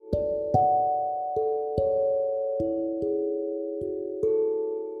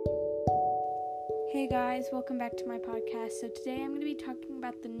guys, welcome back to my podcast. So today I'm going to be talking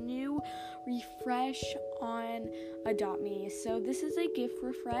about the new refresh on Adopt Me. So this is a gift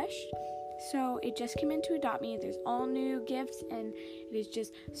refresh. So it just came into Adopt Me. There's all new gifts and it is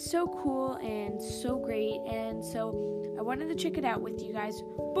just so cool and so great. And so I wanted to check it out with you guys.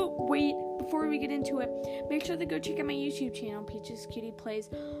 But wait, before we get into it, make sure to go check out my YouTube channel, Peaches Cutie Plays.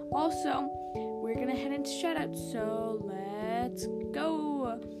 Also, we're going to head into shoutouts. So let's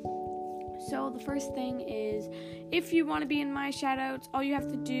go. So the first thing is, if you want to be in my shoutouts, all you have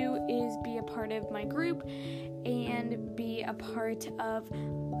to do is be a part of my group and be a part of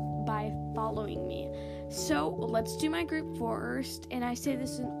by following me. So let's do my group first, and I say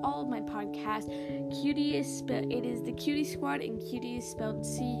this in all of my podcasts. Cutie is it is the Cutie Squad, and Cutie is spelled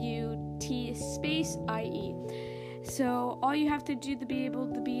C-U-T space I-E. So all you have to do to be able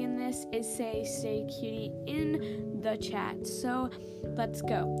to be in this is say "Stay Cutie" in the chat. So let's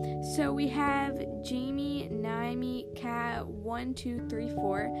go. So we have Jamie, Naomi, Cat 1, 2, 3,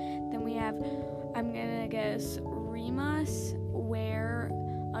 4. Then we have, I'm gonna guess, Remus, Where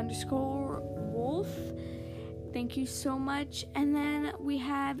 _Wolf. Thank you so much. And then we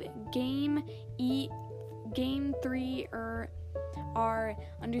have Game 3 or R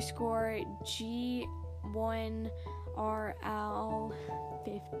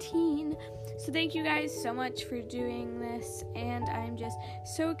 _G1RL15. So thank you guys so much for doing this, and I'm just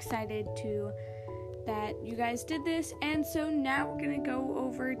so excited that you guys did this. And so now we're gonna go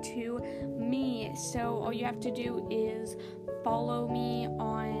over to me. So all you have to do is follow me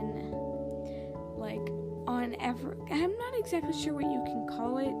I'm not exactly sure what you can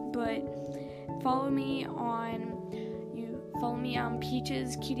call it, but follow me on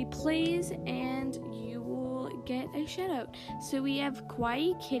Peaches Cutie Plays, and you will get a shout out. So we have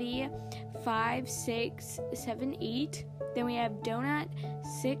Kawaii Kitty 5678. Then we have Donut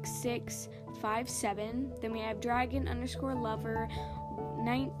 6657. Then we have Dragon _Lover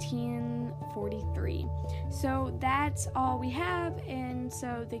 1943. So that's all we have, and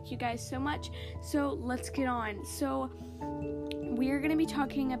so thank you guys so much. So let's get on. So we're going to be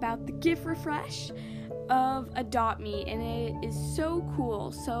talking about the gift refresh of Adopt Me, and it is so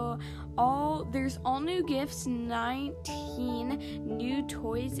cool. So there's all new gifts, 19 new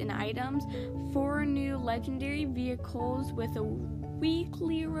toys and items, 4 new legendary vehicles with a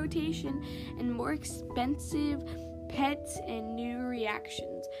weekly rotation, and more expensive pets and new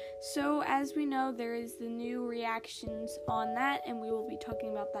reactions. So as we know, there is the new reactions on that, and we will be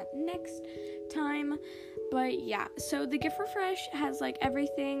talking about that next time. But yeah, so the gift refresh has like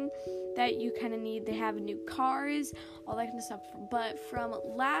everything that you kind of need. They have new cars, all that kind of stuff. But from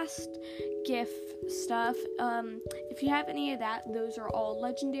last gift stuff, if you have any of that, those are all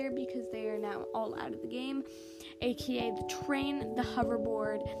legendary because they are now all out of the game, aka the train, the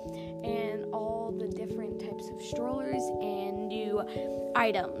hoverboard, and all the different types of strollers and new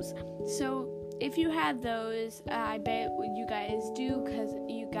items. So if you have those, I bet you guys do, because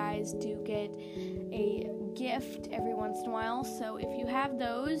you guys do get a gift every once in a while. So if you have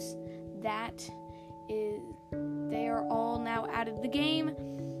those, they are all now out of the game.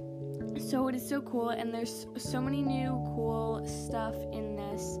 So it is so cool, and there's so many new cool stuff in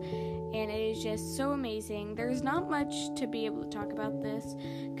this, and it is just so amazing. There's not much to be able to talk about this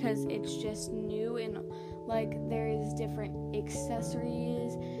because it's just new, and like there is different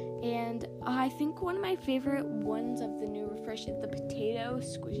accessories. And I think one of my favorite ones of the new refresh is the potato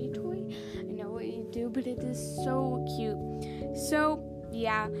squishy toy. I know what you do, but it is so cute. So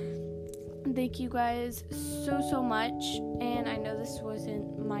yeah, thank you guys so much. And I know this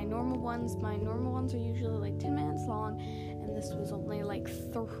wasn't my normal ones. My normal ones are usually like 10 minutes long, and this was only like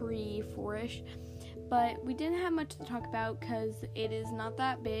 3-4ish. But we didn't have much to talk about because it is not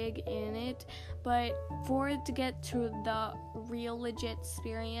that big in it. But for it to get to the real legit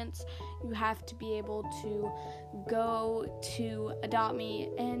experience, you have to be able to go to Adopt Me,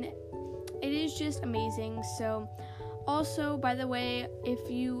 and it is just amazing. So also, by the way, if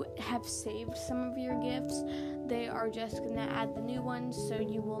you have saved some of your gifts, they are just going to add the new ones, so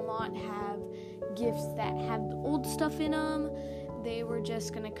you will not have gifts that have the old stuff in them. They were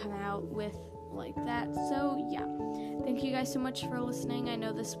just going to come out with like that. So yeah, thank you guys so much for listening. I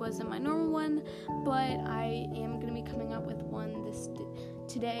know this wasn't my normal one, but I am going to be coming up with one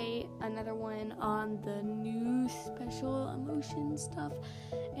today, another one on the new special emotion stuff.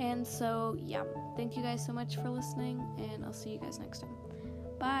 And so yeah, thank you guys so much for listening, and I'll see you guys next time.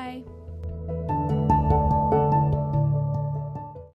 Bye.